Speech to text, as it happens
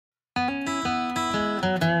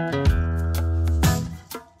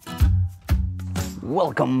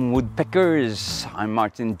Welcome woodpeckers! I'm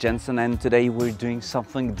Martin Jensen and today we're doing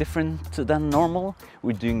something different than normal.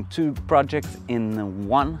 We're doing two projects in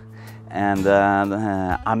one, and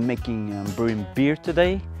I'm making brewing beer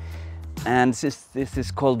today, and this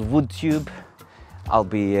is called WoodTube. I'll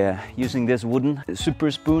be using this wooden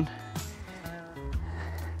super spoon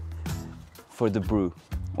for the brew.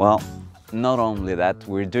 Well, not only that,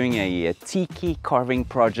 we're doing a Tiki carving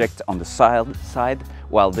project on the side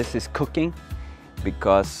while this is cooking,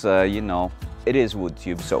 because you know, it is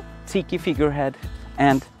WoodTube, so Tiki figurehead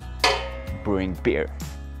and brewing beer.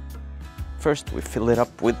 First we fill it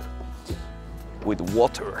up with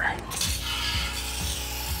water.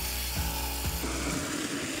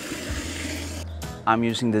 I'm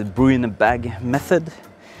using the brew in a bag method,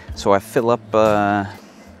 so I fill up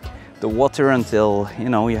the water until, you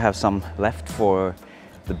know, you have some left for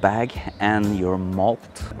the bag and your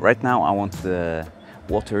malt. Right now I want the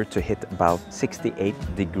water to hit about 68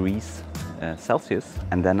 degrees Celsius,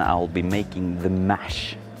 and then I'll be making the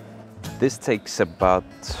mash. This takes about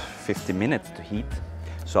 50 minutes to heat,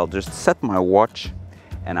 so I'll just set my watch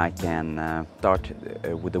and I can start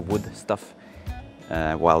with the wood stuff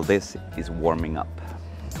while this is warming up.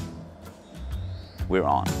 We're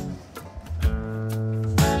on.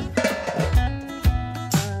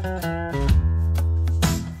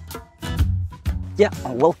 Yeah,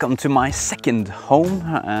 welcome to my second home,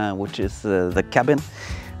 which is the cabin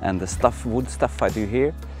and the wood stuff I do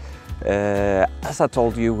here. As I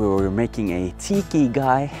told you, we were making a Tiki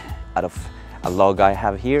guy out of a log I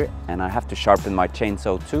have here, and I have to sharpen my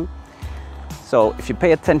chainsaw too. So if you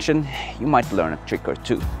pay attention, you might learn a trick or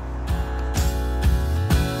two.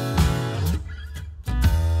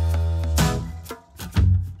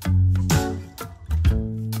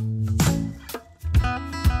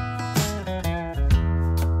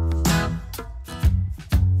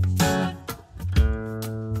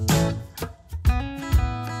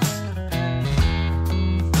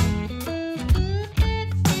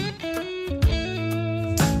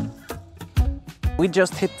 We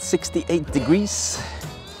just hit 68 degrees.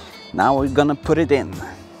 Now we're gonna put it in.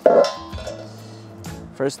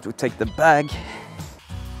 First we take the bag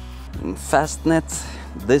and fasten it.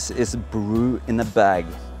 This is brew in a bag.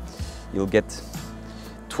 You'll get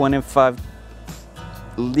 25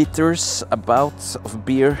 liters about of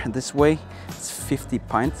beer this way. It's 50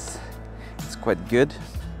 pints. It's quite good.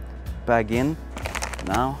 Bag in.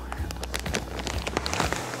 Now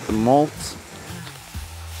the malt.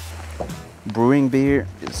 Brewing beer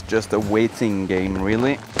is just a waiting game,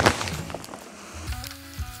 really.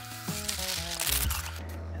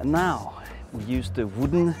 And now we use the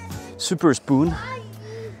wooden super spoon.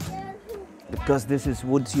 Because this is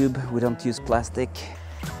WoodTube, we don't use plastic.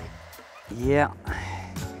 Yeah,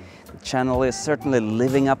 the channel is certainly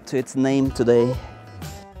living up to its name today.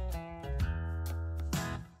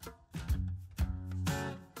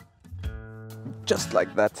 Just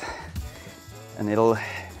like that. And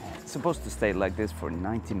it's supposed to stay like this for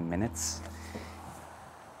 90 minutes.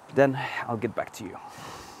 Then I'll get back to you.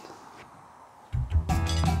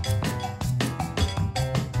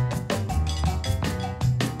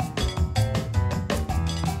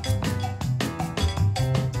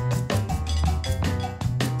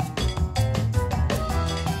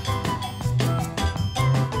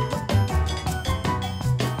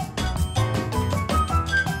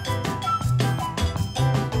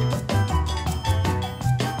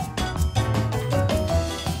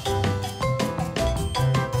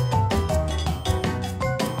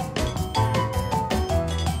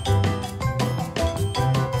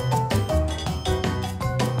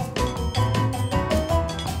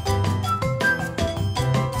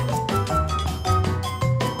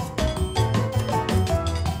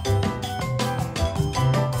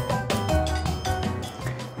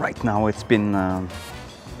 Right now it's been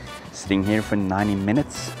sitting here for 90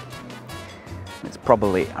 minutes. It's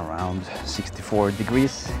probably around 64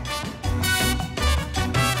 degrees.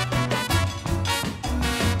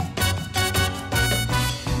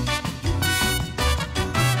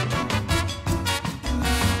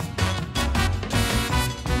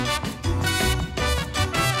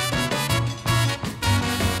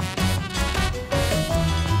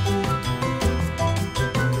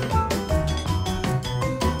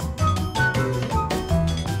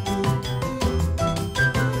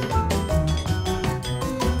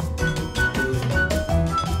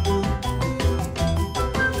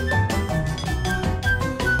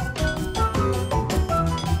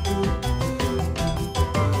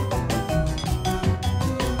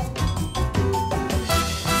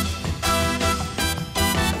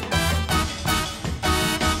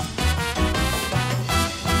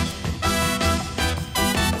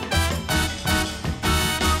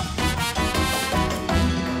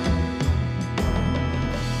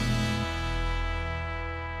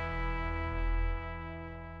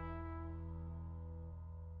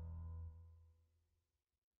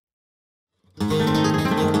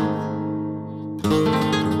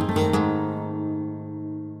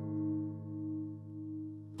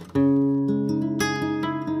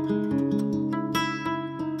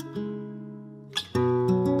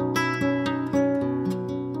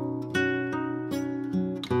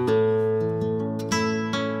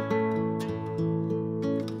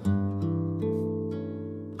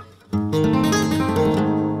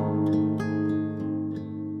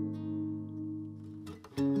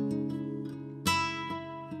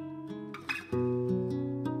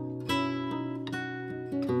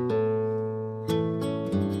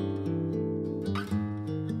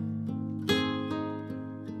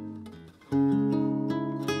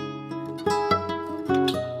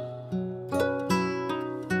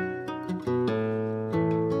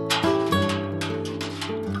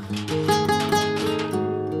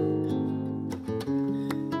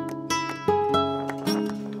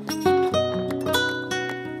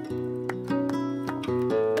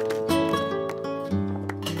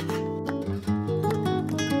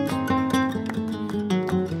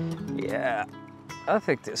 I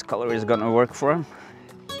think this color is gonna work for him.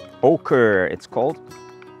 Ochre, it's called.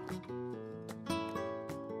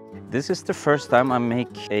 This is the first time I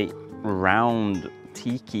make a round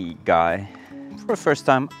tiki guy. For the first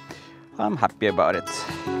time, I'm happy about it.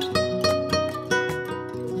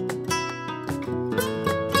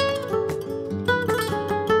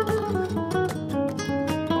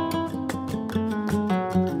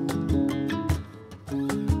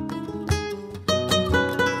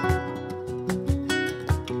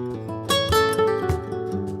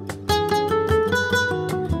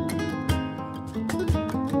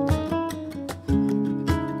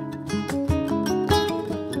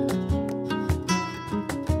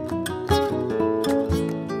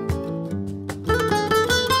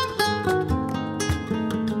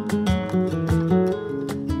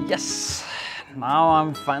 Yes, now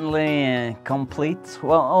I'm finally complete.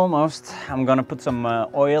 Well, almost. I'm gonna put some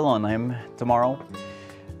oil on him tomorrow.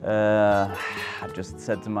 I just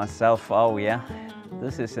said to myself, oh yeah,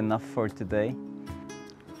 this is enough for today.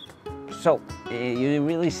 So you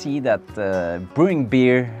really see that brewing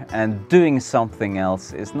beer and doing something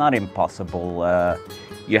else is not impossible.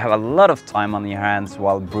 You have a lot of time on your hands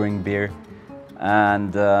while brewing beer.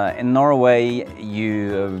 And in Norway,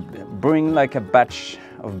 you brewing like a batch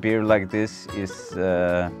of beer like this is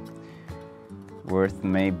worth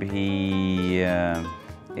maybe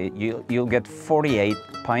you'll get 48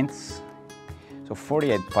 pints. So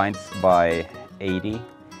 48 pints by 80.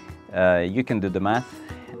 You can do the math.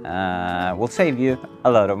 Will save you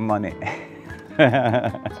a lot of money.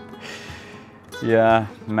 Yeah,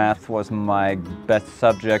 math was my best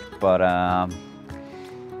subject, but I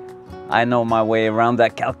know my way around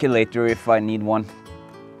that calculator if I need one.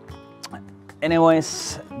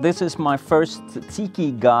 Anyways, this is my first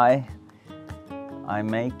tiki guy I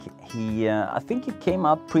make. I think it came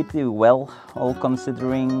out pretty well, all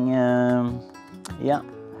considering. Yeah,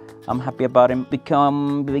 I'm happy about him.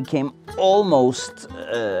 Became almost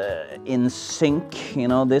in sync. You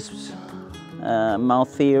know, this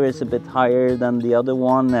mouth here is a bit higher than the other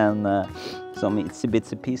one, and some itsy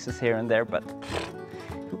bitsy pieces here and there, but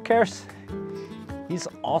who cares? He's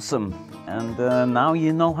awesome. And now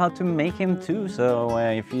you know how to make him too, so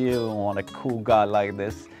if you want a cool guy like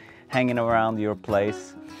this hanging around your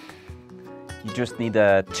place, you just need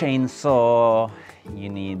a chainsaw, you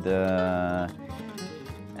need an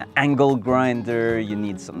angle grinder, you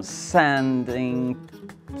need some sanding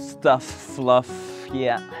stuff, fluff,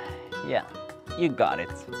 yeah, you got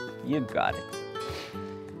it, you got it.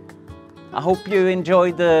 I hope you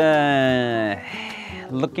enjoyed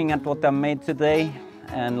looking at what I made today.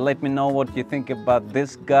 And let me know what you think about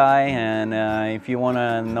this guy, and if you want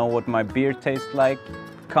to know what my beer tastes like,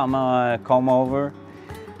 come over,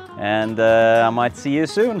 and I might see you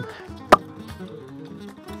soon.